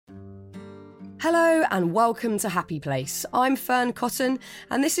Hello and welcome to Happy Place. I'm Fern Cotton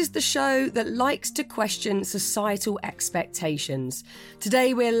and this is the show that likes to question societal expectations.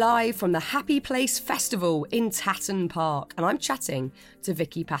 Today we're live from the Happy Place Festival in Tatton Park and I'm chatting to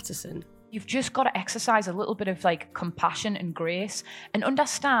Vicky Pattison. You've just got to exercise a little bit of compassion and grace and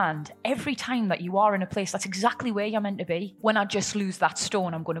understand every time that you are in a place, that's exactly where you're meant to be. When I just lose that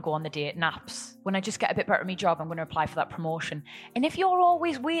stone, I'm going to go on the date naps. When I just get a bit better at my job, I'm going to apply for that promotion. And if you're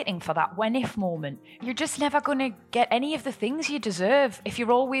always waiting for that when-if moment, you're just never going to get any of the things you deserve. If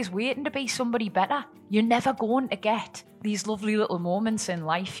you're always waiting to be somebody better, you're never going to get these lovely little moments in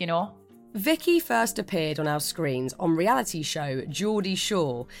life, you know? Vicky first appeared on our screens on reality show Geordie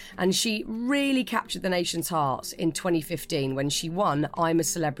Shore, and she really captured the nation's hearts in 2015 when she won I'm a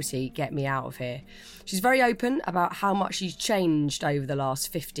Celebrity, Get Me Out of Here. She's very open about how much she's changed over the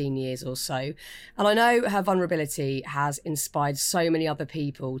last 15 years or so, and I know her vulnerability has inspired so many other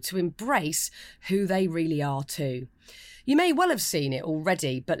people to embrace who they really are too. You may well have seen it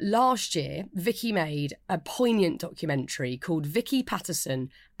already, but last year, Vicky made a poignant documentary called Vicky Pattison,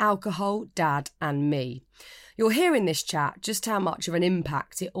 Alcohol, Dad and Me. You'll hear in this chat just how much of an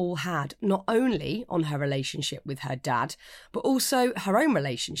impact it all had, not only on her relationship with her dad, but also her own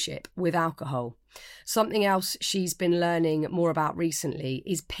relationship with alcohol. Something else she's been learning more about recently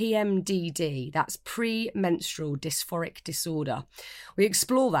is PMDD, that's premenstrual dysphoric disorder. We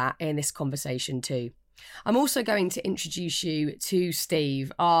explore that in this conversation too. I'm also going to introduce you to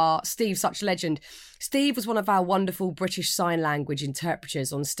Steve. Steve's such a legend. Steve was one of our wonderful British Sign Language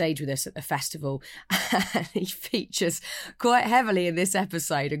interpreters on stage with us at the festival. And he features quite heavily in this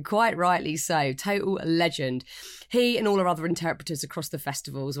episode, and quite rightly so. Total legend. He and all our other interpreters across the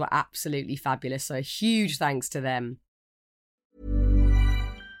festivals were absolutely fabulous. So a huge thanks to them.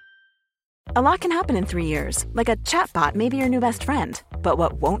 A lot can happen in 3 years, like a chatbot may be your new best friend. But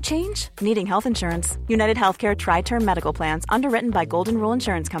what won't change? Needing health insurance. United Healthcare Tri-Term Medical Plans, underwritten by Golden Rule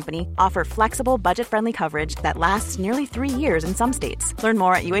Insurance Company, offer flexible, budget-friendly coverage that lasts nearly 3 years in some states. Learn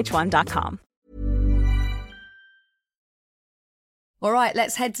more at uh1.com. All right,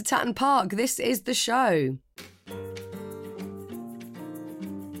 let's head to Tatton Park. This is the show.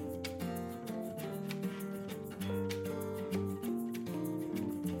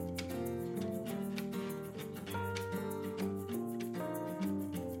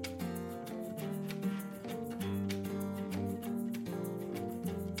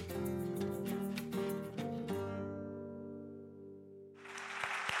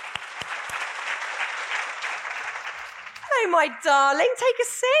 My darling, take a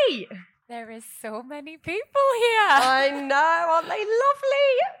seat. There is so many people here. I know, aren't they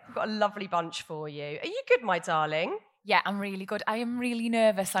lovely? We've got a lovely bunch for you. Are you good, my darling? Yeah, I'm really good. I am really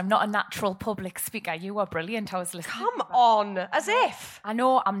nervous. I'm not a natural public speaker. You are brilliant. I was listening. Come on, as if. I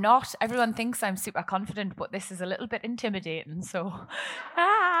know, I'm not. Everyone thinks I'm super confident, but this is a little bit intimidating, so...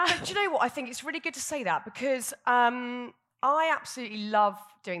 But do you know what? I think it's really good to say that because I absolutely love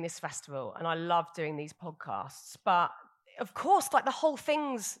doing this festival and I love doing these podcasts, but of course, the whole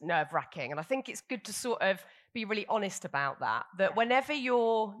thing's nerve-wracking, and I think it's good to sort of be really honest about that whenever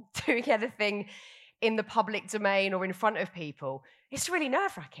you're doing anything in the public domain or in front of people, it's really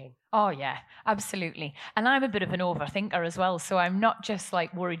nerve-wracking. Oh, yeah, absolutely. And I'm a bit of an overthinker as well, so I'm not just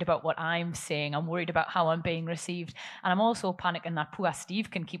worried about what I'm saying, I'm worried about how I'm being received, and I'm also panicking that poor Steve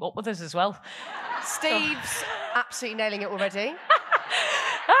can keep up with us as well. Steve's absolutely nailing it already.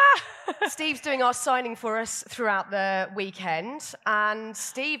 Steve's doing our signing for us throughout the weekend. And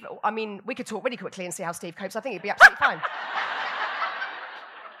Steve, I mean, we could talk really quickly and see how Steve copes. I think it'd be absolutely fine.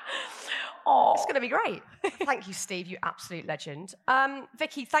 Oh, it's going to be great. Thank you, Steve, you absolute legend.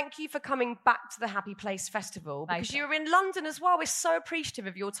 Vicky, thank you for coming back to the Happy Place Festival because you were in London as well. We're so appreciative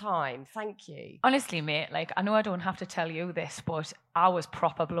of your time. Thank you. Honestly, mate, I know I don't have to tell you this, but I was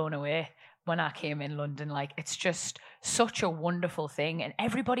proper blown away when I came in London. It's just such a wonderful thing. And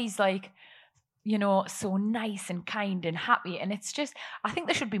everybody's so nice and kind and happy. And it's just, I think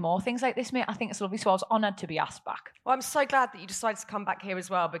there should be more things like this, mate. I think it's lovely. So I was honoured to be asked back. Well, I'm so glad that you decided to come back here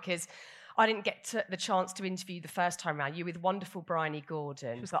as well because I didn't get the chance to interview you the first time around. You were with wonderful Bryony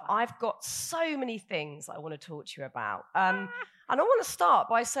Gordon. But I've got so many things I want to talk to you about. And I want to start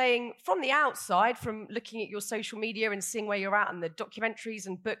by saying, from the outside, from looking at your social media and seeing where you're at and the documentaries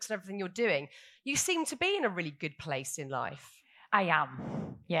and books and everything you're doing, you seem to be in a really good place in life. I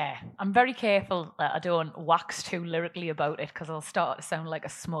am, yeah. I'm very careful that I don't wax too lyrically about it because I'll start to sound like a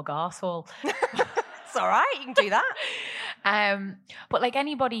smug arsehole. It's all right, you can do that. But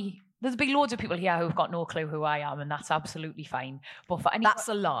anybody... There's be loads of people here who've got no clue who I am, and that's absolutely fine. But for that's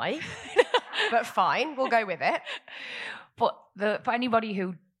a lie, but fine, we'll go with it. But for anybody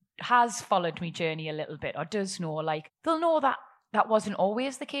who has followed my journey a little bit or does know, like, they'll know that that wasn't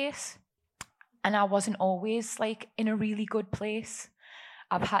always the case. And I wasn't always, like, in a really good place.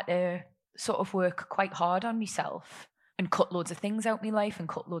 I've had to sort of work quite hard on myself and cut loads of things out my life and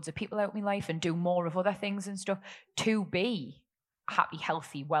cut loads of people out my life and do more of other things and stuff to be a happy,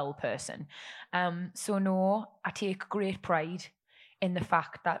 healthy, well person. So no, I take great pride in the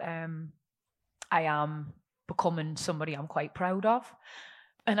fact that I am becoming somebody I'm quite proud of.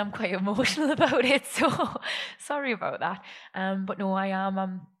 And I'm quite emotional about it, so sorry about that. But no, I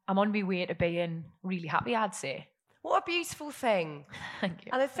am. I'm on my way to being really happy, I'd say. What a beautiful thing. Thank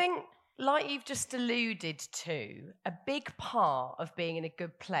you. And I think, like you've just alluded to, a big part of being in a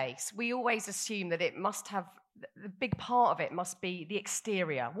good place, we always assume that it must have, the big part of it must be the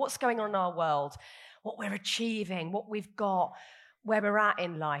exterior. What's going on in our world, what we're achieving, what we've got, where we're at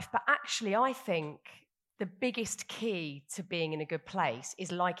in life. But actually, I think the biggest key to being in a good place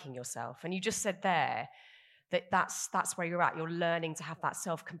is liking yourself. And you just said there that that's where you're at. You're learning to have that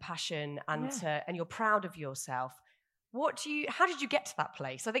self-compassion and you're proud of yourself. How did you get to that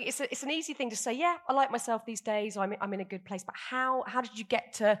place? I think it's an easy thing to say, yeah, I like myself these days, I'm in a good place. But how did you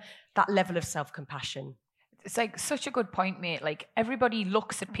get to that level of self-compassion? It's like such a good point, mate. Like, everybody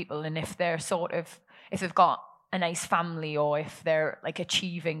looks at people, and if they're if they've got a nice family, or if they're like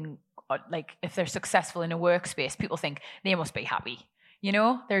achieving, or like if they're successful in a workspace, people think they must be happy. You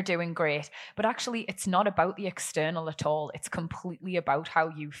know, they're doing great. But actually, it's not about the external at all. It's completely about how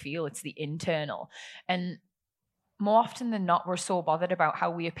you feel. It's the internal. And more often than not, we're so bothered about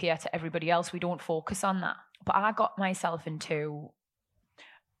how we appear to everybody else, we don't focus on that. But I got myself into,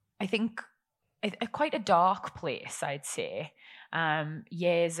 I think, quite a dark place, I'd say.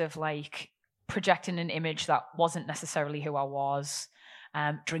 Years of like projecting an image that wasn't necessarily who I was,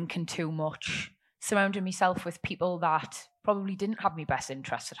 drinking too much, surrounding myself with people that probably didn't have my best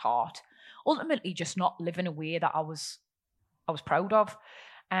interests at heart, ultimately just not living a way that I was proud of.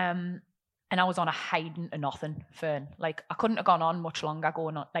 And I was on a hiding to nothing, Fern. Like, I couldn't have gone on much longer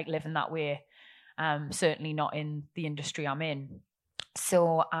going on, like, living that way. Certainly not in the industry I'm in.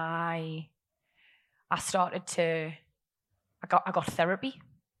 So I got therapy.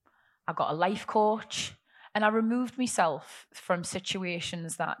 I got a life coach, and I removed myself from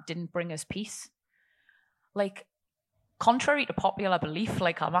situations that didn't bring us peace. Like, contrary to popular belief,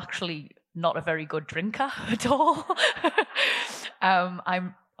 like, I'm actually not a very good drinker at all.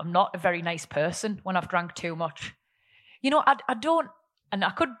 I'm not a very nice person when I've drank too much. You know, I don't, and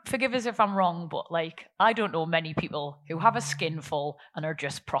I could forgive us if I'm wrong, but like, I don't know many people who have a skin full and are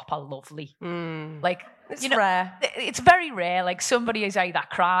just proper lovely. Like, it's rare. It's very rare. Like, somebody is either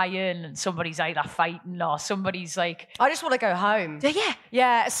crying and somebody's either fighting, or somebody's like, I just want to go home. Yeah.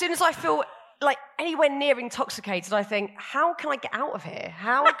 Yeah, as soon as I feel like anywhere near intoxicated, I think, how can I get out of here?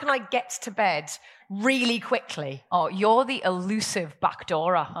 How can I get to bed really quickly? Oh, you're the elusive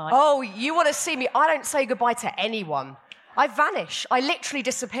backdoorer. Oh, you want to see me? I don't say goodbye to anyone. I vanish. I literally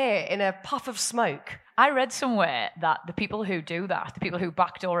disappear in a puff of smoke. I read somewhere that the people who do that, the people who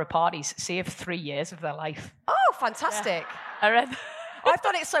backdoor parties, save 3 years of their life. Oh, fantastic. Yeah. I read. I've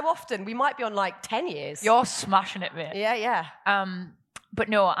done it so often. We might be on like 10 years. You're smashing it, mate. Yeah. But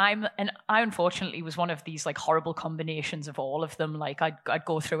no, I unfortunately was one of these like horrible combinations of all of them. Like, I'd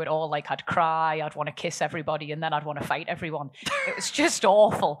go through it all. Like, I'd cry, I'd want to kiss everybody, and then I'd want to fight everyone. It was just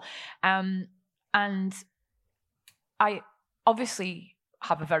awful. And I obviously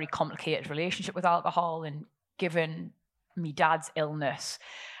have a very complicated relationship with alcohol, and given me dad's illness,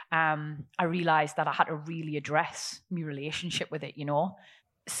 I realized that I had to really address my relationship with it, you know?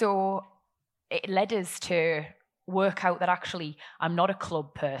 So it led us to work out that actually I'm not a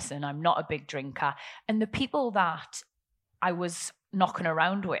club person, I'm not a big drinker. And the people that I was knocking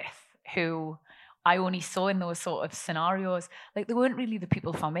around with, who I only saw in those sort of scenarios, like, they weren't really the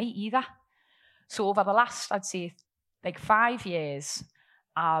people for me either. So over the last, I'd say, like 5 years,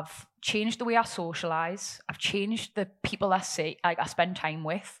 I've changed the way I socialise. I've changed the people I spend time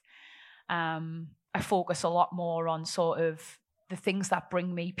with. I focus a lot more on sort of the things that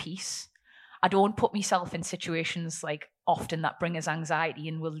bring me peace. I don't put myself in situations like often that bring us anxiety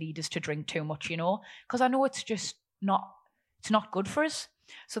and will lead us to drink too much, you know, because I know it's just not good for us.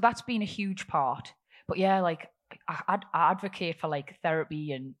 So that's been a huge part. But yeah, like, I advocate for like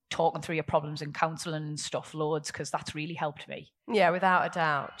therapy and talking through your problems and counselling and stuff loads, because that's really helped me. Yeah, without a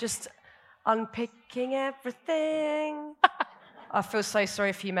doubt. Just unpicking everything. I feel so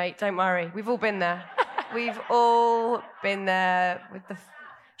sorry for you, mate. Don't worry. We've all been there. We've all been there with the...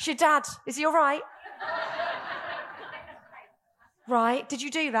 Is your dad? Is he all right? Right. Did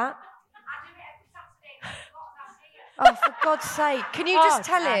you do that? Oh, for God's sake. Can you just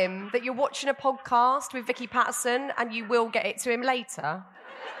tell Dad. him that you're watching a podcast with Vicky Pattison and you will get it to him later?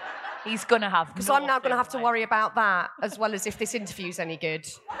 He's going to have Because I'm now going to have to worry about that as well as if this interview's any good.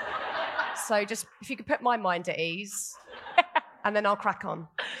 So just, if you could put my mind at ease, and then I'll crack on.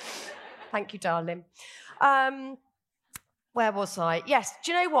 Thank you, darling. Where was I? Yes,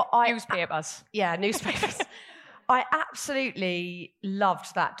 do you know what? Newspapers. Yeah, newspapers. I absolutely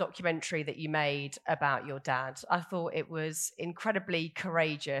loved that documentary that you made about your dad. I thought it was incredibly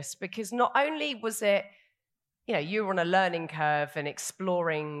courageous because not only was it, you were on a learning curve and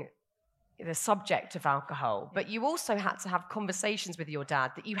exploring the subject of alcohol, but you also had to have conversations with your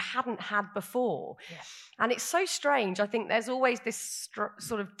dad that you hadn't had before. Yeah. And it's so strange. I think there's always this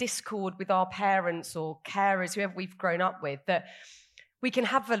sort of discord with our parents or carers, whoever we've grown up with, that we can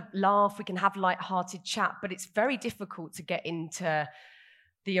have a laugh, we can have light-hearted chat, but it's very difficult to get into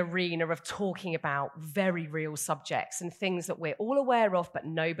the arena of talking about very real subjects and things that we're all aware of, but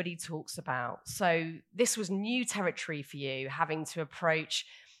nobody talks about. So this was new territory for you, having to approach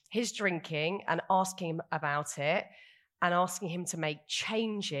his drinking and asking him about it and asking him to make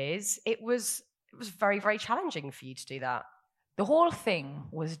changes. It was very, very challenging for you to do that. The whole thing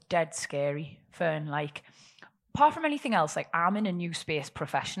was dead scary, Fern. Like, apart from anything else, like, I'm in a new space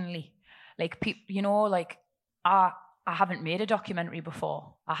professionally. Like, I haven't made a documentary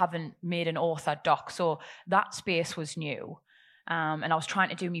before. I haven't made an author doc. So that space was new. And I was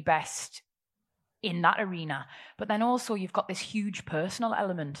trying to do my best in that arena. But then also you've got this huge personal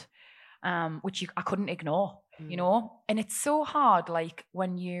element, which I couldn't ignore, And it's so hard, like,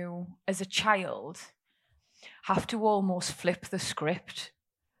 when you, as a child, have to almost flip the script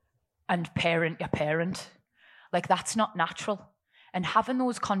and parent your parent. Like, that's not natural. And having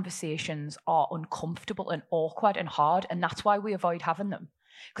those conversations are uncomfortable and awkward and hard, and that's why we avoid having them.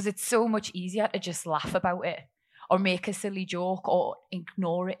 Because it's so much easier to just laugh about it or make a silly joke or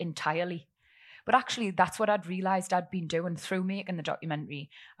ignore it entirely. But actually, that's what I'd realised I'd been doing through making the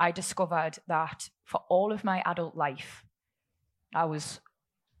documentary. I discovered that for all of my adult life,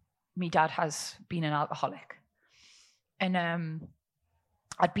 my dad has been an alcoholic. And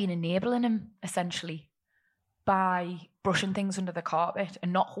I'd been enabling him, essentially, by brushing things under the carpet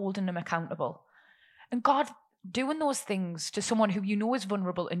and not holding him accountable. And God, doing those things to someone who is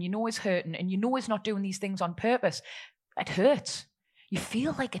vulnerable and is hurting and is not doing these things on purpose, it hurts. You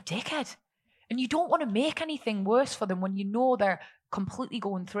feel like a dickhead. And you don't want to make anything worse for them when they're completely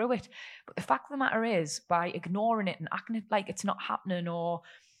going through it. But the fact of the matter is, by ignoring it and acting like it's not happening or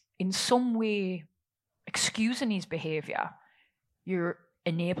in some way excusing his behaviour, you're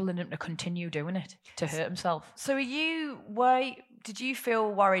enabling him to continue doing it, to hurt himself. So did you feel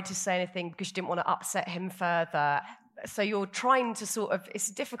worried to say anything because you didn't want to upset him further? So you're trying to it's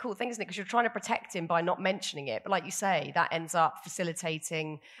a difficult thing, isn't it? Because you're trying to protect him by not mentioning it. But like you say, that ends up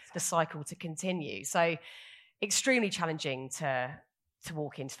facilitating the cycle to continue. So extremely challenging to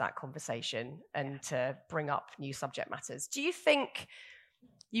walk into that conversation and to bring up new subject matters. Do you think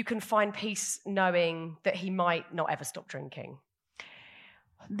you can find peace knowing that he might not ever stop drinking?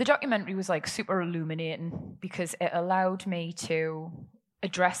 The documentary was super illuminating because it allowed me to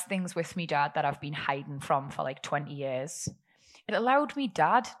address things with me dad that I've been hiding from for 20 years. It allowed me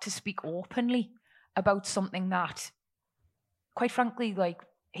dad to speak openly about something that, quite frankly,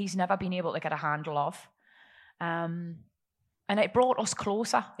 he's never been able to get a handle of. And it brought us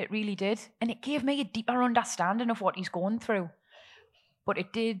closer. It really did. And it gave me a deeper understanding of what he's going through. But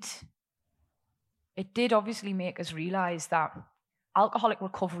it did obviously make us realise that alcoholic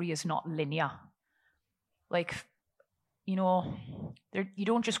recovery is not linear. You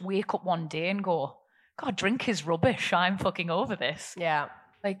don't just wake up one day and go, God, drink is rubbish. I'm fucking over this. Yeah.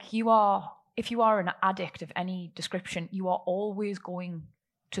 If you are an addict of any description, you are always going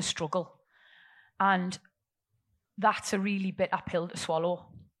to struggle. And that's a really bitter pill to swallow.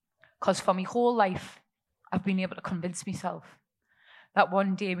 Because for my whole life, I've been able to convince myself that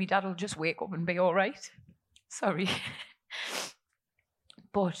one day my dad will just wake up and be all right. Sorry.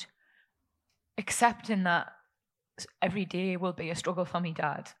 But accepting that every day will be a struggle for me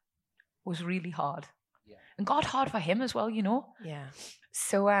dad was really hard. Yeah. And God, hard for him as well, Yeah.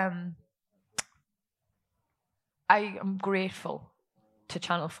 So I am grateful to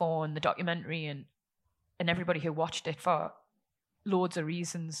Channel 4 and the documentary and everybody who watched it for loads of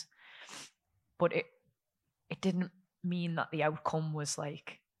reasons. But it didn't mean that the outcome was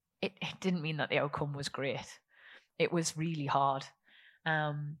it didn't mean that the outcome was great. It was really hard.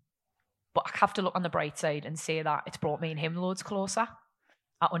 But I have to look on the bright side and say that it's brought me and him loads closer.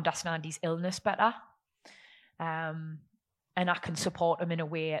 I understand his illness better. And I can support him in a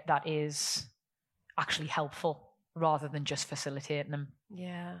way that is actually helpful rather than just facilitating them.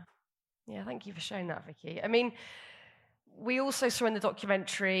 Yeah. Yeah, thank you for sharing that, Vicky. I mean, we also saw in the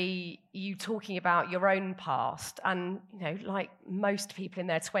documentary you talking about your own past, and, you know, like most people in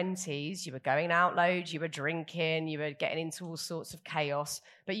their 20s, you were going out loads, you were drinking, you were getting into all sorts of chaos,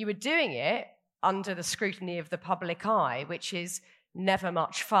 but you were doing it under the scrutiny of the public eye, which is never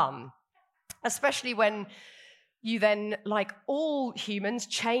much fun, especially when you then, like all humans,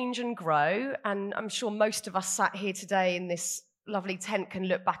 change and grow. And I'm sure most of us sat here today in this lovely tent can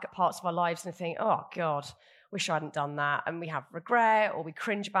look back at parts of our lives and think, oh, God, wish I hadn't done that. And we have regret or we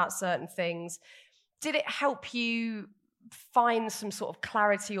cringe about certain things. Did it help you find some sort of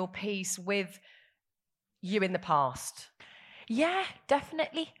clarity or peace with you in the past? Yeah,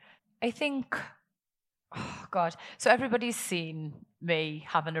 definitely. I think, oh God, so everybody's seen me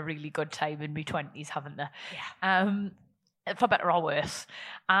having a really good time in my 20s, haven't they? Yeah. For better or worse.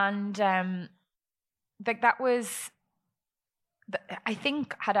 And that was, I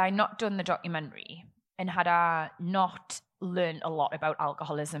think, had I not done the documentary and had I not learned a lot about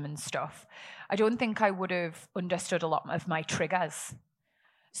alcoholism and stuff, I don't think I would have understood a lot of my triggers.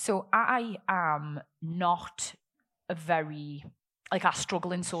 So I am not a very, like, I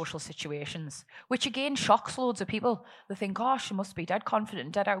struggle in social situations, which again shocks loads of people. They think, oh, she must be dead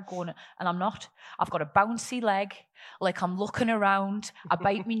confident, dead outgoing, and I'm not. I've got a bouncy leg, like I'm looking around, I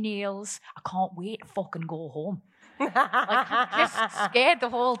bite my nails, I can't wait to fucking go home. Like, I'm just scared the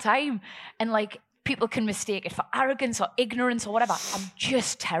whole time. And like, people can mistake it for arrogance or ignorance or whatever. I'm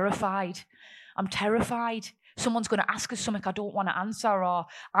just terrified. I'm terrified. Someone's going to ask us something I don't want to answer, or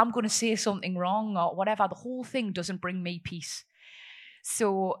I'm going to say something wrong or whatever. The whole thing doesn't bring me peace.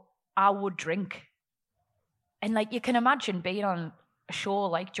 So I would drink. And like, you can imagine being on a show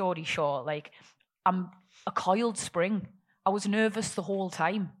like Geordie Shore, like, I'm a coiled spring. I was nervous the whole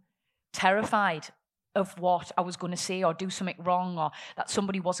time, terrified of what I was going to say or do something wrong, or that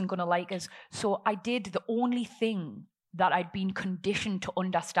somebody wasn't going to like us. So I did the only thing that I'd been conditioned to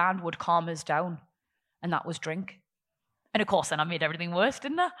understand would calm us down, and that was drink. And of course, then I made everything worse,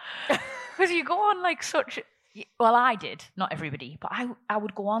 didn't I? Because you go on like such... Well, I did, not everybody, but I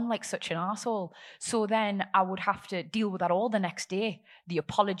would go on like such an arsehole. So then I would have to deal with that all the next day. The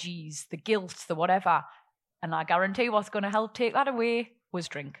apologies, the guilt, the whatever. And I guarantee what's going to help take that away was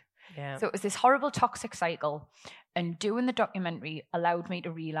drink. Yeah. So it was this horrible toxic cycle. And doing the documentary allowed me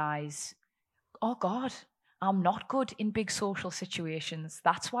to realize, oh God, I'm not good in big social situations.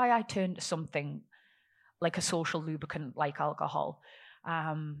 That's why I turned to something like a social lubricant like alcohol.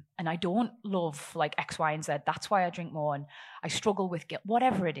 And I don't love like X, Y, and Z. That's why I drink more, and I struggle with guilt,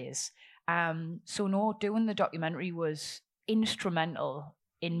 whatever it is. So no, doing the documentary was instrumental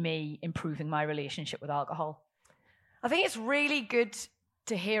in me improving my relationship with alcohol. I think it's really good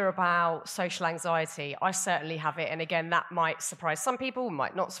to hear about social anxiety. I certainly have it. And again, that might surprise some people,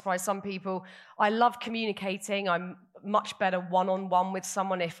 might not surprise some people. I love communicating. I'm much better one-on-one with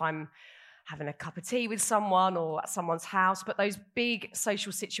someone if I'm having a cup of tea with someone or at someone's house. But those big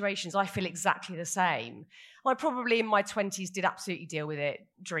social situations, I feel exactly the same. I probably in my 20s did absolutely deal with it,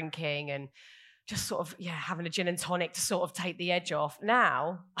 drinking and just sort of, having a gin and tonic to sort of take the edge off.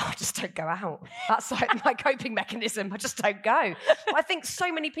 Now, I just don't go out. That's like my coping mechanism. I just don't go. I think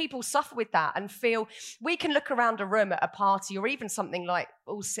so many people suffer with that and feel we can look around a room at a party or even something like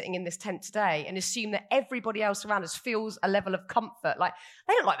all sitting in this tent today and assume that everybody else around us feels a level of comfort. Like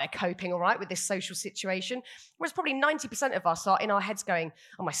they look like they're coping all right with this social situation. Whereas probably 90% of us are in our heads going,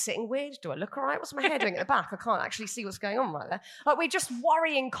 am I sitting weird? Do I look all right? What's my hair doing at the back? I can't actually see what's going on right there. Like we're just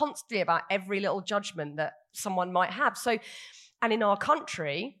worrying constantly about every little judgment that someone might have. So, and in our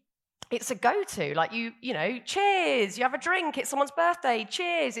country, it's a go-to. Like you know, cheers, you have a drink, it's someone's birthday,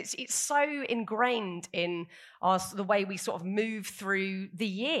 cheers. It's so ingrained in the way we sort of move through the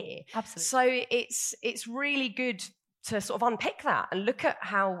year. Absolutely. So it's really good to sort of unpick that and look at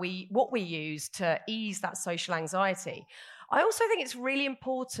what we use to ease that social anxiety. I also think it's really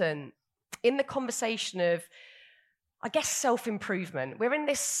important in the conversation of, I guess, self-improvement. We're in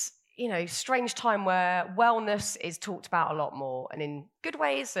this, strange time where wellness is talked about a lot more and in good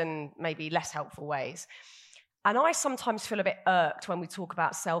ways and maybe less helpful ways. And I sometimes feel a bit irked when we talk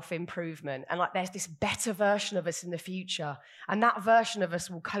about self-improvement and like there's this better version of us in the future and that version of us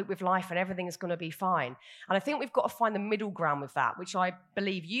will cope with life and everything is going to be fine. And I think we've got to find the middle ground with that, which I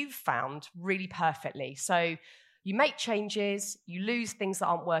believe you've found really perfectly. So you make changes, you lose things that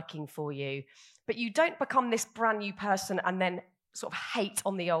aren't working for you, but you don't become this brand new person and then sort of hate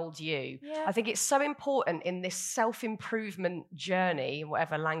on the old you. Yeah. I think it's so important in this self-improvement journey,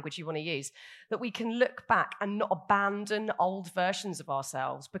 whatever language you want to use, that we can look back and not abandon old versions of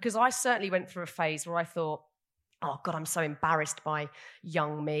ourselves. Because I certainly went through a phase where I thought, oh God, I'm so embarrassed by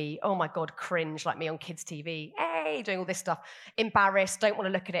young me. Oh my God, cringe, like me on kids' TV. Hey, doing all this stuff. Embarrassed, don't want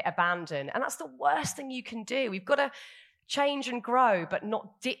to look at it, abandon. And that's the worst thing you can do. We've got to change and grow, but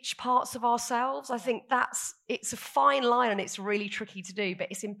not ditch parts of ourselves. I think it's a fine line and it's really tricky to do, but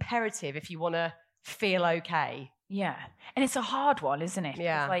it's imperative if you want to feel okay. Yeah. And it's a hard one, isn't it?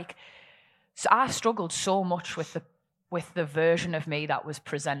 Yeah. Like, so I struggled so much with the version of me that was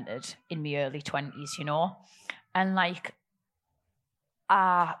presented in my early 20s, you know? And like,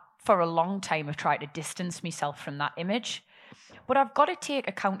 for a long time, I've tried to distance myself from that image. But I've got to take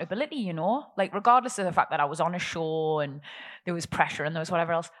accountability, you know? Like, regardless of the fact that I was on a show and there was pressure and there was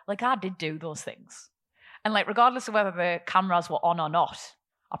whatever else, like, I did do those things. And like, regardless of whether the cameras were on or not,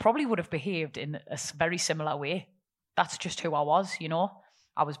 I probably would have behaved in a very similar way. That's just who I was, you know?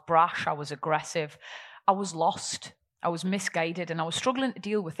 I was brash, I was aggressive, I was lost, I was misguided, and I was struggling to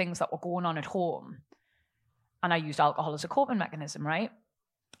deal with things that were going on at home. And I used alcohol as a coping mechanism, right?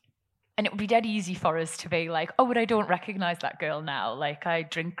 And it would be dead easy for us to be like, oh, but I don't recognize that girl now. Like, I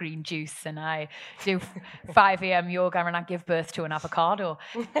drink green juice and I do 5 a.m. yoga and I give birth to an avocado.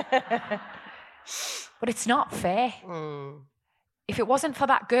 But it's not fair. If it wasn't for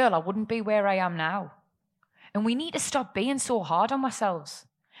that girl, I wouldn't be where I am now. And we need to stop being so hard on ourselves.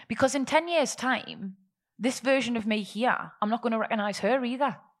 Because in 10 years' time, this version of me here, I'm not going to recognize her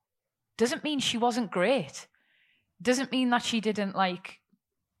either. Doesn't mean she wasn't great. Doesn't mean that she didn't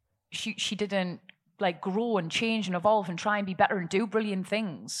she didn't like grow and change and evolve and try and be better and do brilliant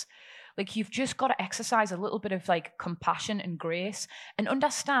things. Like, you've just got to exercise a little bit of like compassion and grace and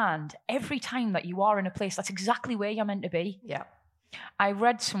understand every time that you are in a place, that's exactly where you're meant to be. Yeah. I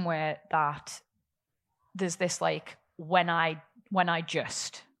read somewhere that there's this like when I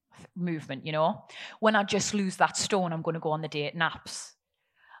just movement, you know? When I just lose that stone, I'm going to go on the date naps.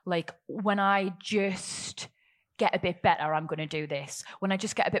 Like, when I just get a bit better, I'm going to do this. When I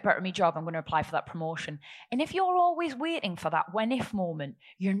just get a bit better at my job, I'm going to apply for that promotion. And if you're always waiting for that when-if moment,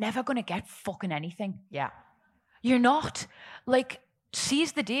 you're never going to get fucking anything. Yeah. You're not. Like,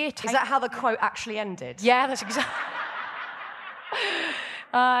 seize the day. Is that how the quote actually ended? Yeah, that's exactly...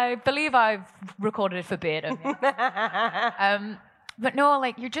 I believe I've recorded it verbatim. But no,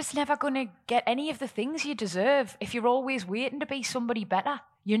 like, you're just never going to get any of the things you deserve if you're always waiting to be somebody better.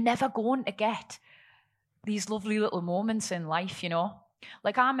 You're never going to get these lovely little moments in life, you know?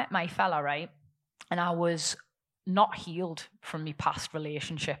 Like, I met my fella, right? And I was not healed from my past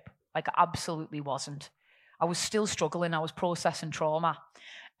relationship. Like, I absolutely wasn't. I was still struggling. I was processing trauma.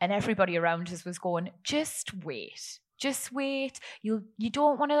 And everybody around us was going, just wait. Just wait. You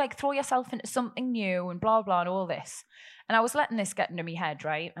don't want to, like, throw yourself into something new and blah, blah, and all this. And I was letting this get into my head,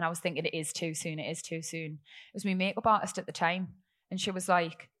 right? And I was thinking, it is too soon. It is too soon. It was my makeup artist at the time. And she was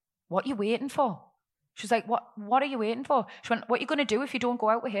like, what are you waiting for? She was like, what are you waiting for? She went, what are you going to do if you don't go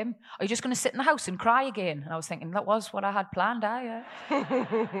out with him? Are you just going to sit in the house and cry again? And I was thinking, that was what I had planned,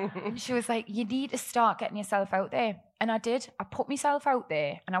 And she was like, you need to start getting yourself out there. And I did. I put myself out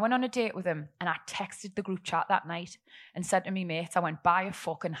there and I went on a date with him and I texted the group chat that night and said to me mates, I went, buy a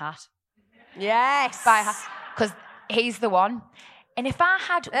fucking hat. Yes. Buy a hat. Because he's the one. And if I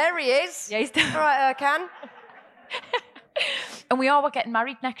had... There he is. Yeah, he's the... All right, I can. And we all were getting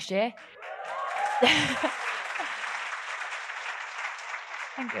married next year.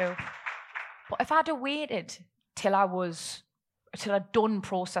 Thank you. But if I'd have waited till I'd done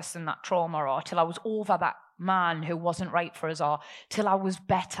processing that trauma, or till I was over that man who wasn't right for us, or till I was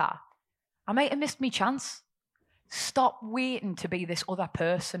better, I might have missed my chance. Stop waiting to be this other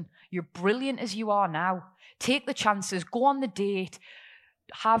person. You're brilliant as you are now. Take the chances, go on the date,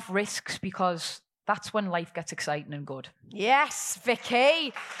 have risks, because that's when life gets exciting and good. Yes,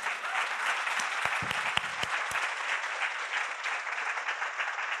 Vicky.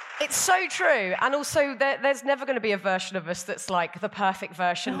 It's so true. And also, there's never going to be a version of us that's like the perfect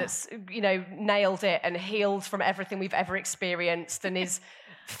version, that's, you know, nailed it and healed from everything we've ever experienced and is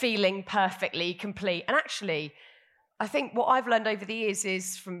feeling perfectly complete. And actually, I think what I've learned over the years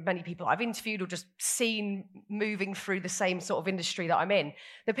is from many people I've interviewed or just seen moving through the same sort of industry that I'm in,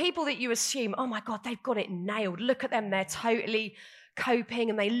 the people that you assume, oh my God, they've got it nailed. Look at them. They're totally coping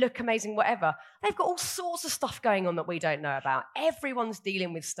and they look amazing, whatever. They've got all sorts of stuff going on that we don't know about. Everyone's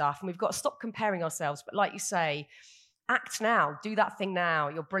dealing with stuff and we've got to stop comparing ourselves. But like you say, act now, do that thing now.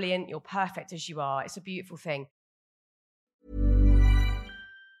 You're brilliant, you're perfect as you are. It's a beautiful thing.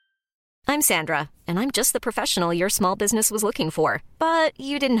 I'm Sandra, and I'm just the professional your small business was looking for. But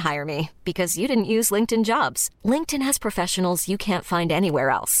you didn't hire me because you didn't use LinkedIn Jobs. LinkedIn has professionals you can't find anywhere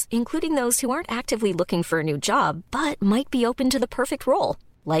else, including those who aren't actively looking for a new job, but might be open to the perfect role,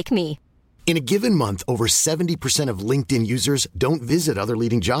 like me. In a given month, over 70% of LinkedIn users don't visit other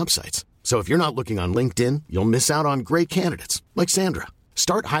leading job sites. So if you're not looking on LinkedIn, you'll miss out on great candidates like Sandra.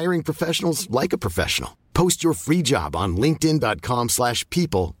 Start hiring professionals like a professional. Post your free job on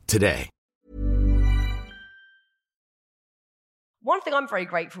linkedin.com/people today. One thing I'm very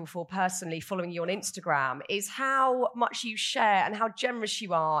grateful for personally, following you on Instagram, is how much you share and how generous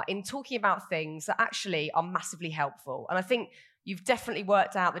you are in talking about things that actually are massively helpful. And I think you've definitely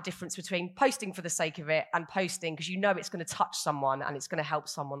worked out the difference between posting for the sake of it and posting because you know it's going to touch someone and it's going to help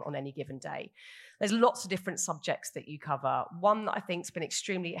someone on any given day. There's lots of different subjects that you cover. One that I think has been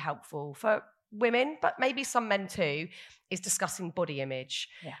extremely helpful for women, but maybe some men too, is discussing body image.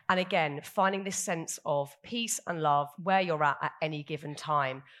 Yeah. And again, finding this sense of peace and love where you're at any given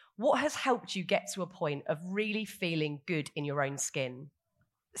time. What has helped you get to a point of really feeling good in your own skin?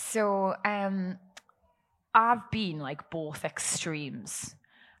 So I've been like both extremes.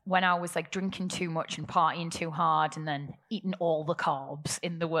 When I was like drinking too much and partying too hard and then eating all the carbs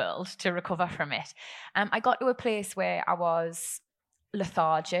in the world to recover from it, I got to a place where I was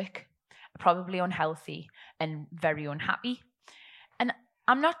lethargic, probably unhealthy and very unhappy. And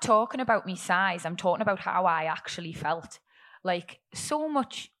I'm not talking about me size, I'm talking about how I actually felt. Like, so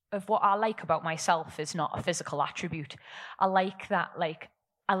much of what I like about myself is not a physical attribute. I like that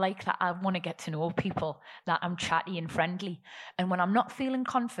I want to get to know people, that I'm chatty and friendly. And when I'm not feeling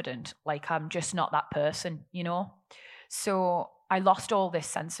confident, like I'm just not that person, you know? So I lost all this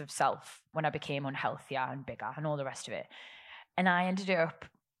sense of self when I became unhealthier and bigger and all the rest of it. And I ended up,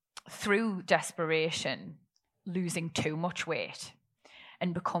 through desperation, losing too much weight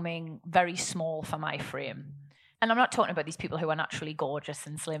and becoming very small for my frame. And I'm not talking about these people who are naturally gorgeous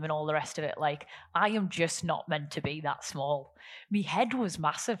and slim and all the rest of it. Like, I am just not meant to be that small. My head was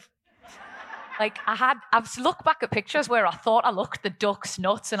massive. Like, I've looked back at pictures where I thought I looked the duck's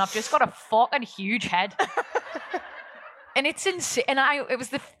nuts and I've just got a fucking huge head. And it's insane. And it was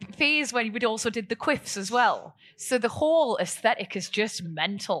the phase when we also did the quiffs as well. So the whole aesthetic is just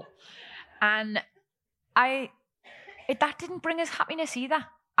mental. And that didn't bring us happiness either.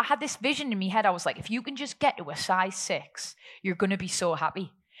 I had this vision in my head. I was like, if you can just get to a size 6, you're going to be so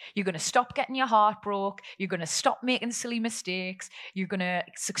happy. You're going to stop getting your heart broke. You're going to stop making silly mistakes. You're going to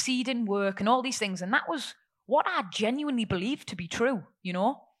succeed in work and all these things. And that was what I genuinely believed to be true, you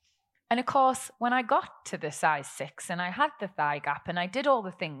know? And of course, when I got to the size 6 and I had the thigh gap and I did all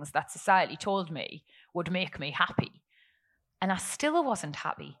the things that society told me would make me happy, and I still wasn't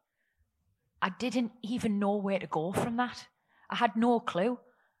happy, I didn't even know where to go from that. I had no clue.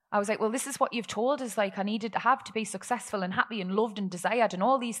 I was like, well, this is what you've told us. Like, I needed to have to be successful and happy and loved and desired and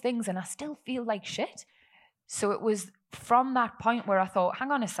all these things, and I still feel like shit. So it was from that point where I thought,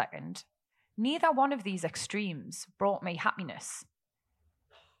 hang on a second, neither one of these extremes brought me happiness.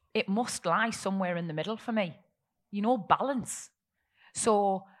 It must lie somewhere in the middle for me. You know, balance.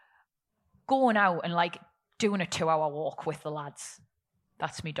 So going out and like doing a 2-hour walk with the lads.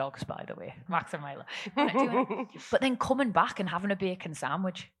 That's me dogs, by the way, Max and Mila. But then coming back and having a bacon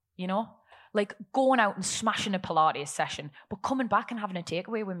sandwich, you know? Like going out and smashing a Pilates session, but coming back and having a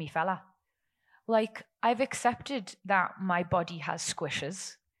takeaway with me fella. Like, I've accepted that my body has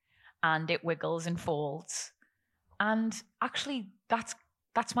squishes and it wiggles and folds. And actually, that's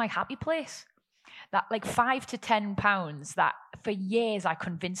my happy place. That like 5 to 10 pounds that for years I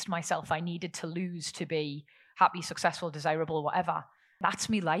convinced myself I needed to lose to be happy, successful, desirable, whatever. That's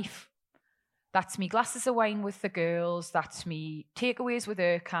me life. That's me glasses of wine with the girls. That's me takeaways with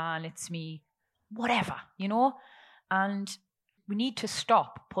Erkan. It's me whatever, you know? And we need to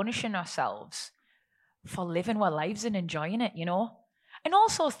stop punishing ourselves for living our lives and enjoying it, you know? And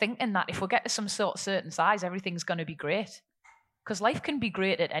also thinking that if we get to some sort of certain size, everything's going to be great. Because life can be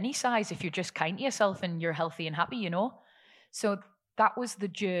great at any size if you're just kind to yourself and you're healthy and happy, you know? So that was the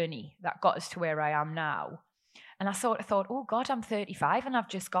journey that got us to where I am now. And I thought, oh God, I'm 35 and I've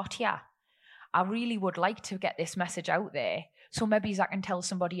just got here. I really would like to get this message out there. So maybe I can tell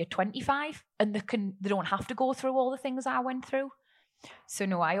somebody at 25 and they don't have to go through all the things I went through. So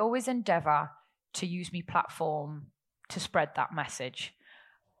no, I always endeavour to use my platform to spread that message.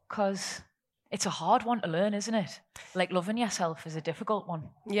 Because it's a hard one to learn, isn't it? Like, loving yourself is a difficult one.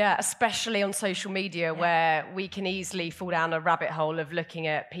 Yeah, especially on social media, where we can easily fall down a rabbit hole of looking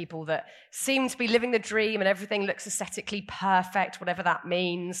at people that seem to be living the dream and everything looks aesthetically perfect, whatever that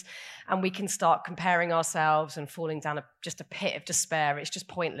means. And we can start comparing ourselves and falling down just a pit of despair. It's just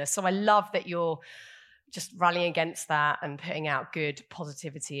pointless. So I love that you're just rallying against that and putting out good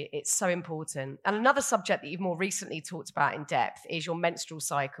positivity. It's so important. And another subject that you've more recently talked about in depth is your menstrual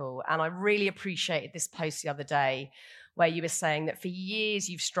cycle. And I really appreciated this post the other day where you were saying that for years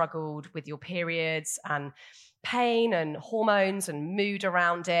you've struggled with your periods and pain and hormones and mood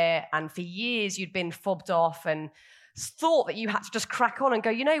around it. And for years you'd been fobbed off and thought that you had to just crack on and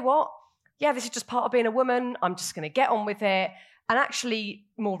go, you know what? Yeah, this is just part of being a woman. I'm just going to get on with it. And actually,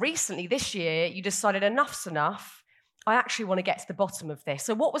 more recently this year, you decided enough's enough. I actually want to get to the bottom of this.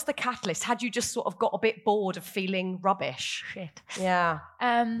 So what was the catalyst? Had you just sort of got a bit bored of feeling rubbish? Shit. Yeah.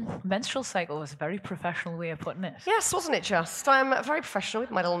 Menstrual cycle was a very professional way of putting it. Yes, wasn't it just? I'm very professional with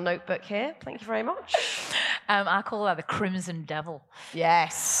my little notebook here. Thank you very much. I call her the Crimson Devil.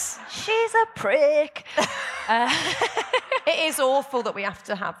 Yes. She's a prick. It is awful that we have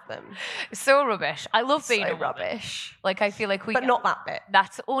to have them. So rubbish. I love being So a woman. rubbish. Like, I feel like we... But not that bit.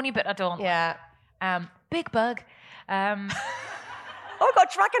 That's the only bit I don't like. Yeah. Big bug. Oh, I've got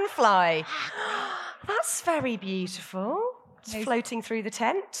a dragonfly. That's very beautiful. It's floating through the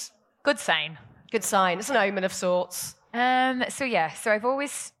tent. Good sign. Good sign. It's an omen of sorts. So I've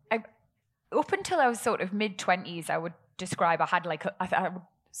always... up until I was sort of mid-20s, I would describe I had like... I would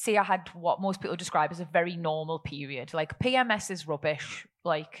say I had what most people describe as a very normal period. Like, PMS is rubbish.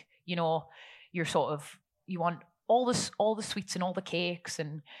 Like, you know, you're sort of... You want all the sweets and all the cakes,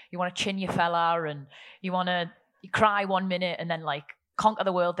 and you want to chin your fella, and you want to cry one minute and then like conquer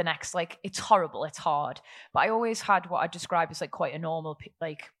the world the next. Like, it's horrible, it's hard. But I always had what I describe as like quite a normal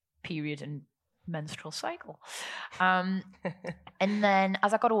period and menstrual cycle. And then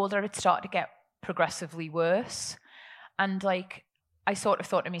as I got older, it started to get progressively worse. And like, I sort of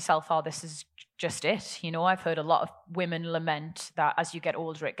thought to myself, oh, this is just it. You know, I've heard a lot of women lament that as you get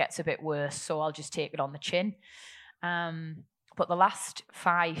older, it gets a bit worse. So I'll just take it on the chin. But the last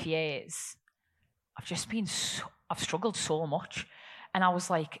 5 years, I've struggled so much. And I was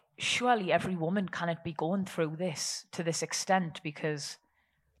like, surely every woman cannot be going through this to this extent, because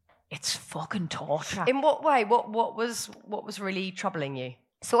it's fucking torture. In what way? What was really troubling you?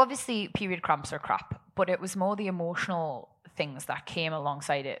 So obviously period cramps are crap, but it was more the emotional things that came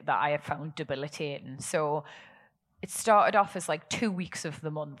alongside it that I have found debilitating. So it started off as like 2 weeks of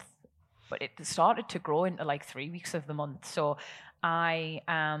the month, but it started to grow into like 3 weeks of the month. So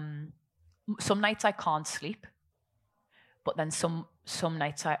some nights I can't sleep, but then some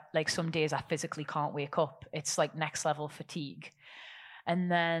nights some days I physically can't wake up. It's like next level fatigue.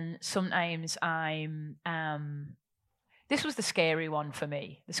 And then sometimes this was the scary one for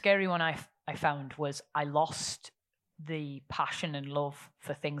me. The scary one I found was I lost the passion and love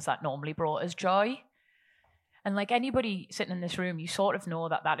for things that normally brought us joy. And like anybody sitting in this room, you sort of know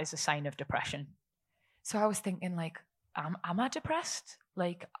that is a sign of depression. So I was thinking, like, am I depressed?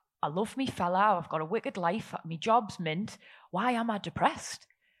 Like, I love me fella, I've got a wicked life, my job's mint. Why am I depressed?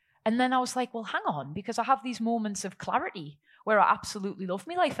 And then I was like, well, hang on, because I have these moments of clarity where I absolutely love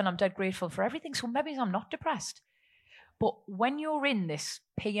my life and I'm dead grateful for everything. So maybe I'm not depressed. But when you're in this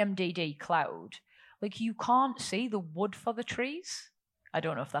PMDD cloud, like, you can't see the wood for the trees. I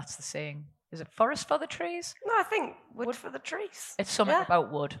don't know if that's the saying. Is it forest for the trees? No, I think wood for the trees. It's something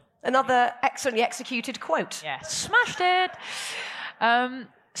about wood. Another excellently executed quote. Yeah, smashed it.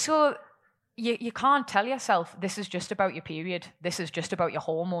 So you can't tell yourself this is just about your period. This is just about your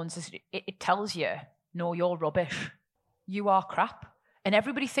hormones. It tells you, no, you're rubbish. You are crap. And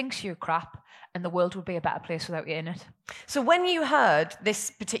everybody thinks you're crap. And the world would be a better place without you in it. So when you heard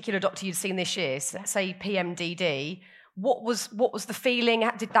this particular doctor you'd seen this year, say PMDD, what was the feeling?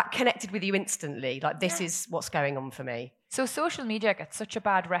 Did that connected with you instantly? Like, this is what's going on for me. So social media gets such a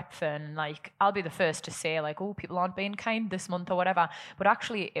bad rep, and like, I'll be the first to say, like, oh, people aren't being kind this month or whatever. But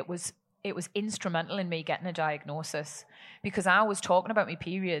actually, it was instrumental in me getting a diagnosis, because I was talking about my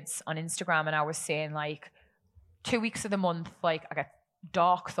periods on Instagram, and I was saying, like, 2 weeks of the month, like, I get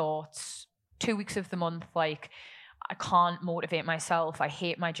dark thoughts. 2 weeks of the month, like, I can't motivate myself. I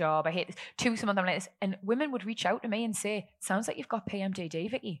hate my job. I hate this. 2 weeks a month, I'm like this. And women would reach out to me and say, sounds like you've got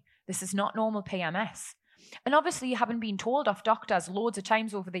PMDD, Vicky. This is not normal PMS. And obviously you haven't been told off doctors loads of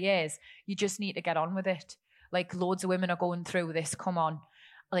times over the years. You just need to get on with it. Like, loads of women are going through this. Come on.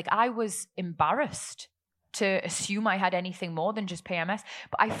 Like, I was embarrassed to assume I had anything more than just PMS.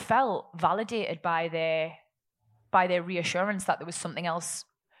 But I felt validated by their reassurance that there was something else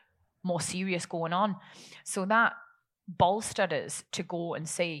more serious going on. So that bolstered us to go and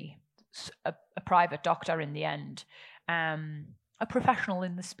see a private doctor in the end, a professional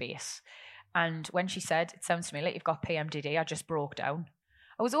in the space. And when she said, it sounds to me like you've got PMDD, I just broke down.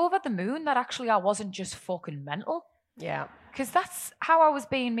 I was over the moon that actually I wasn't just fucking mental. Yeah. Because that's how I was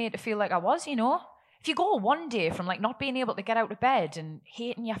being made to feel like I was, you know? If you go one day from like not being able to get out of bed and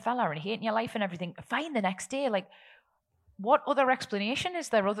hating your fella and hating your life and everything, fine the next day, like, what other explanation is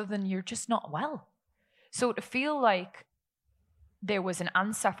there other than you're just not well? So to feel like there was an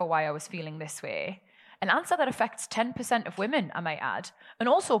answer for why I was feeling this way. An answer that affects 10% of women, I might add, and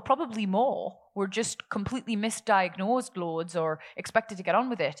also probably more were just completely misdiagnosed loads or expected to get on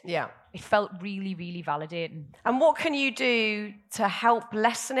with it. Yeah. It felt really, really validating. And what can you do to help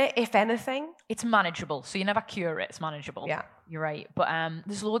lessen it, if anything? It's manageable. So you never cure it. It's manageable. Yeah. You're right. But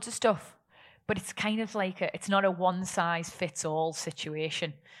there's loads of stuff. But it's kind of like it's not a one-size-fits-all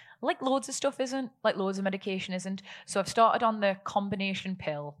situation. Like loads of stuff isn't. Like loads of medication isn't. So I've started on the combination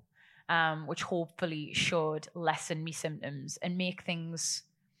pill, which hopefully should lessen me symptoms and make things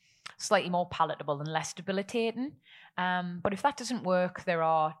slightly more palatable and less debilitating. But if that doesn't work, there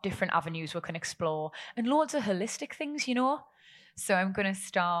are different avenues we can explore and loads of holistic things, you know? So I'm going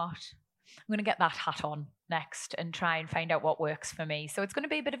to get that hat on next and try and find out what works for me. So it's going to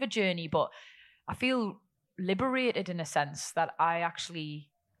be a bit of a journey, but I feel liberated in a sense that I actually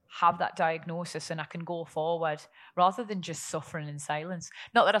have that diagnosis and I can go forward rather than just suffering in silence.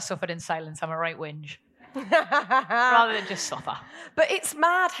 Not that I suffered in silence, I'm a right whinge. Rather than just suffer. But it's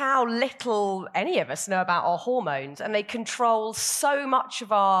mad how little any of us know about our hormones, and they control so much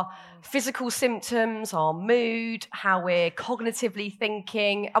of our physical symptoms, our mood, how we're cognitively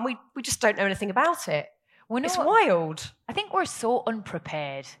thinking, and we just don't know anything about it. It's wild. I think we're so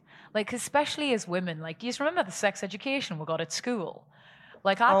unprepared. Like, especially as women, like, do you just remember the sex education we got at school?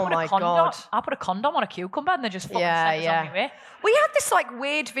 Like, I put a condom on a cucumber and they just fucking sent us on my way. We had this, like,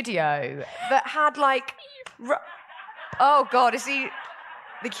 weird video that had, like... Oh, God, is he...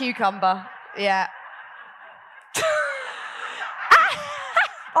 The cucumber. Yeah.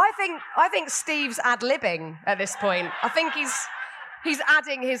 I think Steve's ad-libbing at this point. I think he's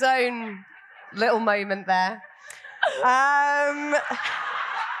adding his own little moment there.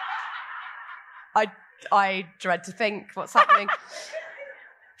 I dread to think what's happening.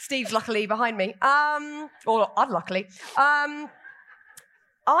 Steve's luckily behind me. Or unluckily. Our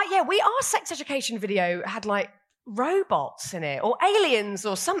sex education video had like robots in it or aliens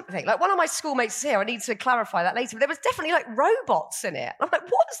or something. Like one of my schoolmates is here. I need to clarify that later. But there was definitely like robots in it. I'm like,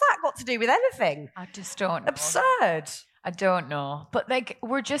 what's that got to do with anything? I just don't know. Absurd. I don't know. But like,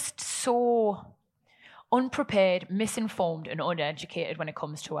 we're just so unprepared, misinformed, and uneducated when it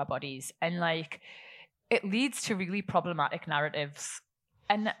comes to our bodies. And like, it leads to really problematic narratives.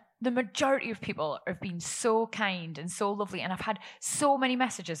 And the majority of people have been so kind and so lovely. And I've had so many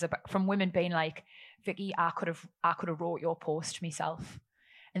messages from women being like, Vicky, I could have wrote your post myself.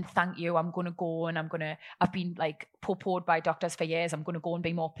 And thank you. I'm going to go and I've been like poo-pooed by doctors for years. I'm going to go and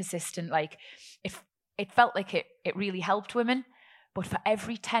be more persistent. Like it felt like it really helped women. But for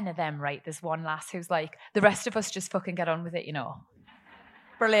every 10 of them, right, there's one lass who's like, the rest of us just fucking get on with it, you know.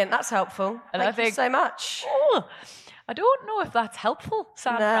 Brilliant. That's helpful. And Thank you so much. Oh, I don't know if that's helpful,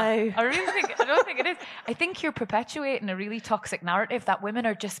 Sandra. No. I don't think it is. I think you're perpetuating a really toxic narrative that women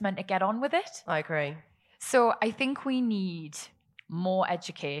are just meant to get on with it. I agree. So I think we need more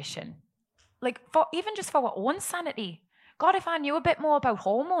education. Like, even just for our own sanity. God, if I knew a bit more about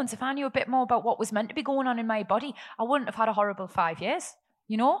hormones, if I knew a bit more about what was meant to be going on in my body, I wouldn't have had a horrible 5 years,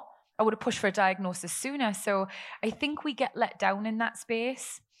 you know? I would have pushed for a diagnosis sooner. So I think we get let down in that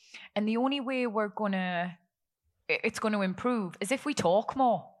space. And the only way it's going to improve is if we talk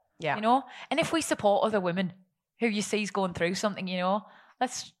more, you know? And if we support other women who you see is going through something, you know,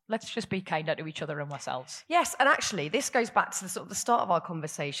 let's just be kinder to each other and ourselves. Yes, and actually, this goes back to the start of our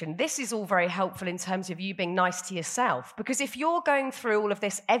conversation. This is all very helpful in terms of you being nice to yourself, because if you're going through all of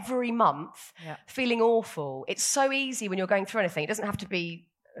this every month, feeling awful, it's so easy when you're going through anything. It doesn't have to be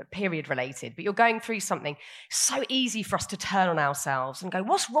period related, but you're going through something, so easy for us to turn on ourselves and go,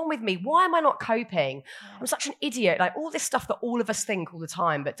 what's wrong with me? Why am I not coping? I'm such an idiot. Like all this stuff that all of us think all the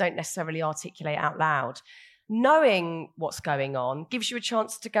time, but don't necessarily articulate out loud. Knowing what's going on gives you a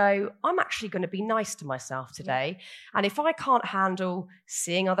chance to go, I'm actually going to be nice to myself today. And if I can't handle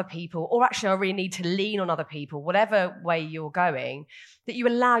seeing other people, or actually I really need to lean on other people, whatever way you're going, that you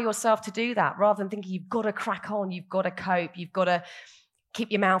allow yourself to do that rather than thinking you've got to crack on, you've got to cope, you've got to keep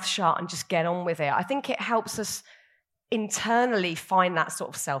your mouth shut and just get on with it. I think it helps us internally find that sort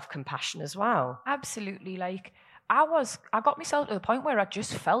of self-compassion as well. Absolutely. Like I got myself to the point where I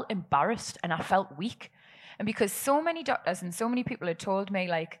just felt embarrassed and I felt weak. And because so many doctors and so many people had told me,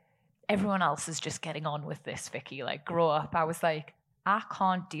 like, everyone else is just getting on with this, Vicky, like, grow up. I was like, I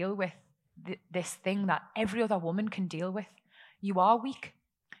can't deal with this thing that every other woman can deal with. You are weak.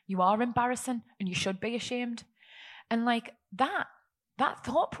 You are embarrassing and you should be ashamed. And like that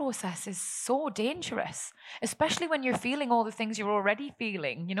thought process is so dangerous, especially when you're feeling all the things you're already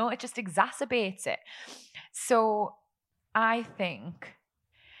feeling, you know, it just exacerbates it. So I think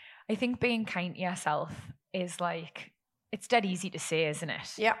being kind to yourself is like it's dead easy to say, isn't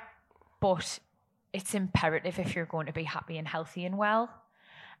it? Yeah. But it's imperative if you're going to be happy and healthy and well.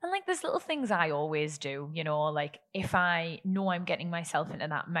 And like there's little things I always do, you know, like if I know I'm getting myself into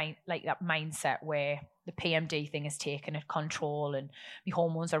that that mindset where the PMD thing is taking control and my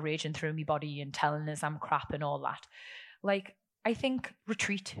hormones are raging through my body and telling us I'm crap and all that. Like I think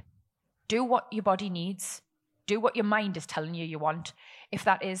retreat. Do what your body needs. Do what your mind is telling you want. If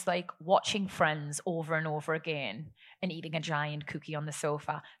that is like watching Friends over and over again and eating a giant cookie on the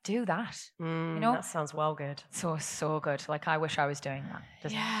sofa, do that. You know, that sounds well good. So good. Like I wish I was doing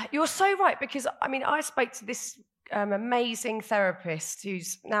that. Yeah, you're so right, because I mean, I spoke to this amazing therapist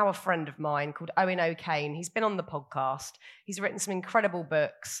who's now a friend of mine called Owen O'Kane. He's been on the podcast. He's written some incredible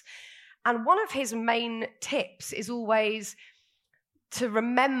books. And one of his main tips is always to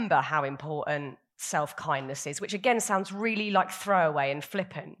remember how important self-kindness is, which again sounds really like throwaway and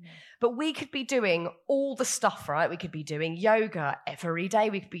flippant. But we could be doing all the stuff, right? We could be doing yoga every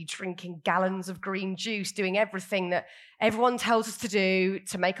day. We could be drinking gallons of green juice, doing everything that everyone tells us to do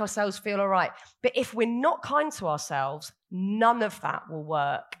to make ourselves feel all right. But if we're not kind to ourselves, none of that will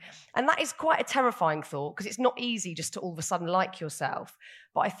work. And that is quite a terrifying thought, because it's not easy just to all of a sudden like yourself.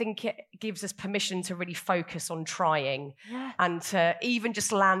 But I think it gives us permission to really focus on trying and to even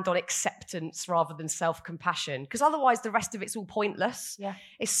just land on acceptance rather than self-compassion, because otherwise the rest of it's all pointless. Yeah.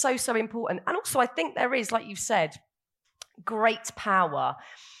 It's so important. And also I think there is, like you've said, great power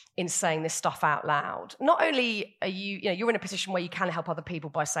in saying this stuff out loud. Not only are you're in a position where you can help other people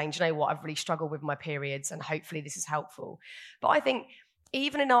by saying, do you know what, I've really struggled with my periods and hopefully this is helpful. But I think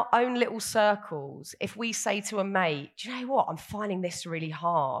even in our own little circles, if we say to a mate, do you know what, I'm finding this really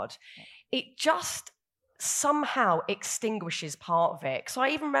hard, it just somehow extinguishes part of it. So I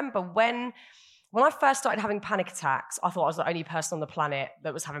even remember when I first started having panic attacks, I thought I was the only person on the planet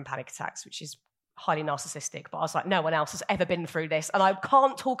that was having panic attacks, which is highly narcissistic. But I was like, no one else has ever been through this. And I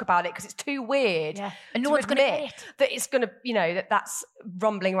can't talk about it because it's too weird. Yeah. And no one's going to get it. That it's going to, that's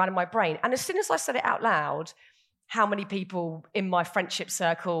rumbling around in my brain. And as soon as I said it out loud, how many people in my friendship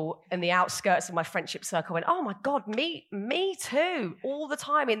circle and the outskirts of my friendship circle went, oh my God, me too, all the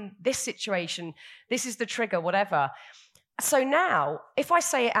time in this situation. This is the trigger, whatever. So now, if I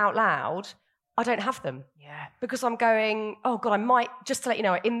say it out loud, I don't have them. Yeah. Because I'm going, oh God, I might, just to let you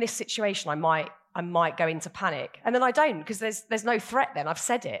know, in this situation, I might go into panic. And then I don't, because there's no threat then. I've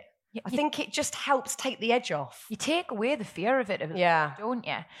said it. I think it just helps take the edge off. You take away the fear of it, don't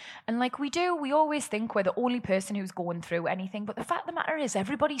you? And like we always think we're the only person who's going through anything. But the fact of the matter is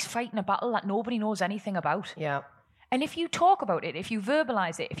everybody's fighting a battle that nobody knows anything about. Yeah. And if you talk about it, if you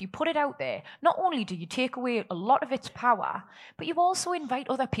verbalize it, if you put it out there, not only do you take away a lot of its power, but you also invite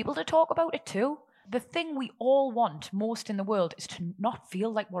other people to talk about it too. The thing we all want most in the world is to not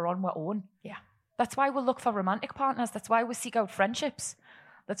feel like we're on our own. Yeah. That's why we look for romantic partners. That's why we seek out friendships.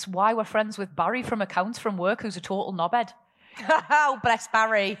 That's why we're friends with Barry from accounts from work, who's a total knobhead. Oh, bless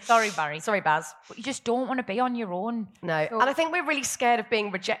Barry. Sorry, Barry. Sorry, Baz. But you just don't want to be on your own. No. So, and I think we're really scared of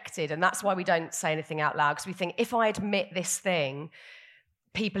being rejected, and that's why we don't say anything out loud, because we think if I admit this thing,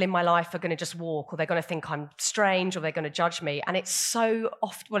 people in my life are going to just walk, or they're going to think I'm strange, or they're going to judge me. And it's so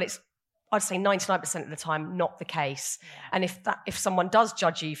often, I'd say 99% of the time, not the case. Yeah. And if someone does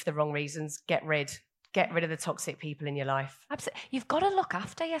judge you for the wrong reasons, get rid of the toxic people in your life. Absolutely. You've got to look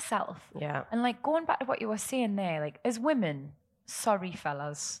after yourself. Yeah. And like going back to what you were saying there, like as women, sorry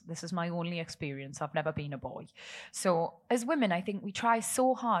fellas, this is my only experience. I've never been a boy. So as women, I think we try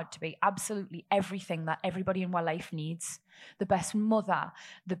so hard to be absolutely everything that everybody in our life needs. The best mother,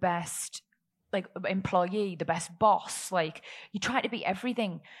 the best like employee, the best boss. Like you try to be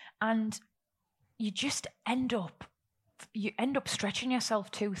everything, and you just end up stretching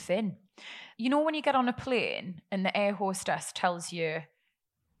yourself too thin. You know, when you get on a plane and the air hostess tells you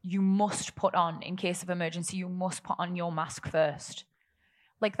must put on, in case of emergency, you must put on your mask first.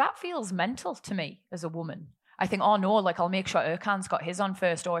 Like, that feels mental to me as a woman. I think, oh no, like I'll make sure Erkan's got his on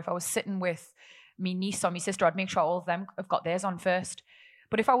first. Or if I was sitting with me niece or my sister, I'd make sure all of them have got theirs on first.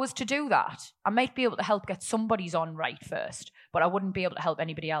 But if I was to do that, I might be able to help get somebody's on right first, but I wouldn't be able to help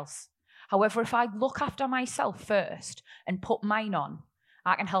anybody else. However, if I look after myself first and put mine on,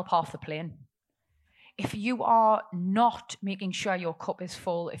 I can help half the plane. If you are not making sure your cup is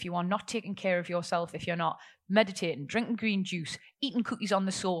full, if you are not taking care of yourself, if you're not meditating, drinking green juice, eating cookies on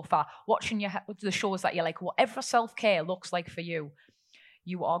the sofa, watching the shows that you like, whatever self-care looks like for you,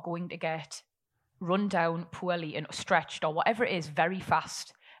 you are going to get run down poorly and stretched or whatever it is very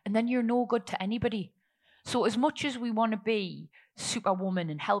fast. And then you're no good to anybody. So as much as we want to be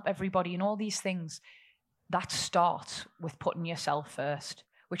superwoman and help everybody and all these things, that starts with putting yourself first,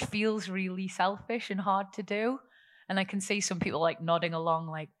 which feels really selfish and hard to do. And I can see some people like nodding along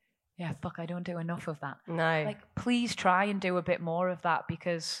like, yeah, fuck, I don't do enough of that. No. Like, please try and do a bit more of that,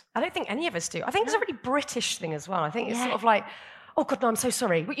 because I don't think any of us do. I think it's a really British thing as well. I think it's sort of like, oh, God, no, I'm so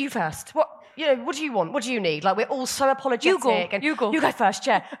sorry. You first. What do you want? What do you need? Like, we're all so apologetic. You go. You go first,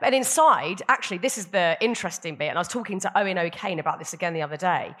 yeah. And inside, actually, this is the interesting bit, and I was talking to Owen O'Kane about this again the other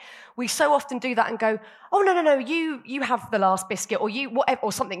day. We so often do that and go, oh, no, you have the last biscuit, or you, whatever,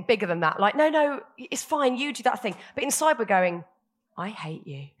 or something bigger than that. Like, no, it's fine, you do that thing. But inside we're going, I hate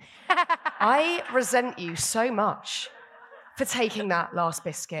you. I resent you so much for taking that last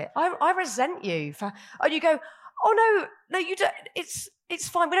biscuit. I resent you for... And you go, oh, no, you don't... It's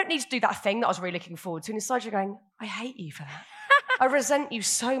fine. We don't need to do that thing that I was really looking forward to. And inside you're going, I hate you for that. I resent you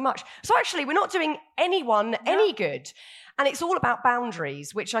so much. So actually, we're not doing anyone any good. And it's all about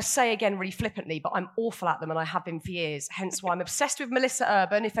boundaries, which I say again really flippantly, but I'm awful at them and I have been for years. Hence why I'm obsessed with Melissa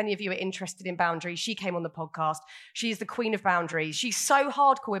Urban. If any of you are interested in boundaries, she came on the podcast. She is the queen of boundaries. She's so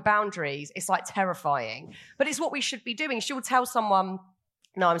hardcore with boundaries. It's like terrifying. But it's what we should be doing. She'll tell someone,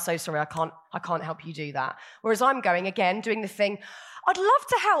 no, I'm so sorry, I can't help you do that. Whereas I'm going, again, doing the thing, I'd love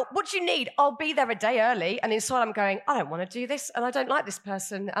to help. What do you need? I'll be there a day early. And inside I'm going, I don't want to do this and I don't like this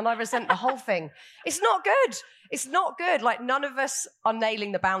person and I resent the whole thing. It's not good. It's not good. Like, none of us are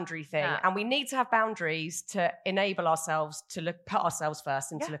nailing the boundary thing. Yeah. And we need to have boundaries to enable ourselves to put ourselves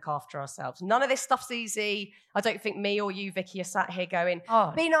first and to look after ourselves. None of this stuff's easy. I don't think me or you, Vicky, are sat here going,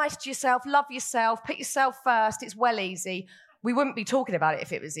 be nice to yourself, love yourself, put yourself first. It's well easy. We wouldn't be talking about it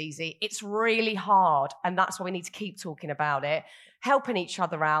if it was easy. It's really hard. And that's why we need to keep talking about it, helping each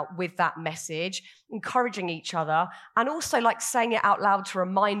other out with that message, encouraging each other, and also like saying it out loud to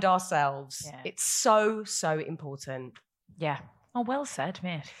remind ourselves. Yeah. It's so, so important. Yeah. Oh, well said,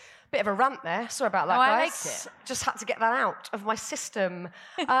 mate. Bit of a rant there. Sorry about that, guys. I liked it. Just had to get that out of my system.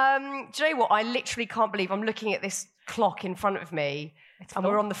 Do you know what? I literally can't believe I'm looking at this clock in front of me and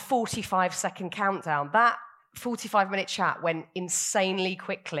we're on the 45-second countdown. That 45-minute chat went insanely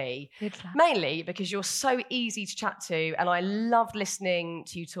quickly, mainly because you're so easy to chat to, and I loved listening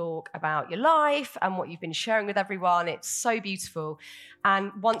to you talk about your life and what you've been sharing with everyone. It's so beautiful.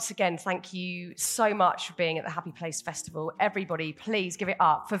 And once again, thank you so much for being at the Happy Place Festival. Everybody, please give it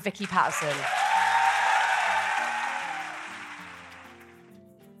up for Vicky Pattison.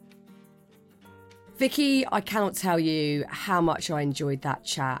 Vicky, I cannot tell you how much I enjoyed that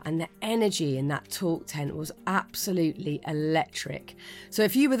chat, and the energy in that talk tent was absolutely electric. So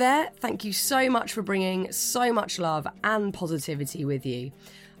if you were there, thank you so much for bringing so much love and positivity with you.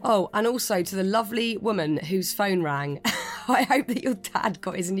 Oh, and also to the lovely woman whose phone rang, I hope that your dad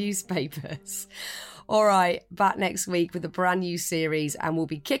got his newspapers. All right, back next week with a brand new series, and we'll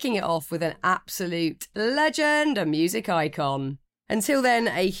be kicking it off with an absolute legend, a music icon. Until then,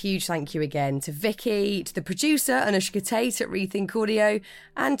 a huge thank you again to Vicky, to the producer Anushka Tate at Rethink Audio,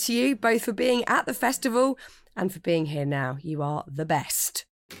 and to you both for being at the festival and for being here now. You are the best.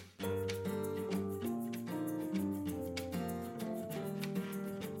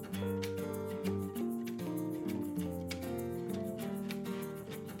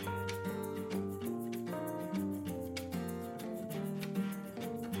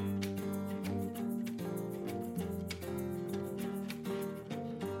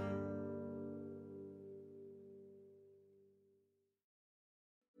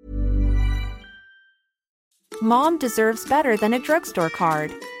 Mom deserves better than a drugstore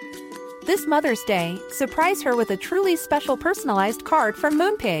card. This Mother's Day, surprise her with a truly special personalized card from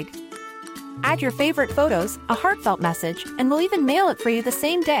Moonpig. Add your favorite photos, a heartfelt message, and we'll even mail it for you the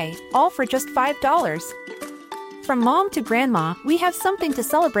same day, all for just $5. From mom to grandma, we have something to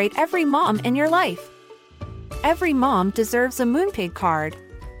celebrate every mom in your life. Every mom deserves a Moonpig card.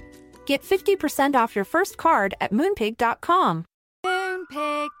 Get 50% off your first card at moonpig.com.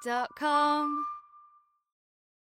 Moonpig.com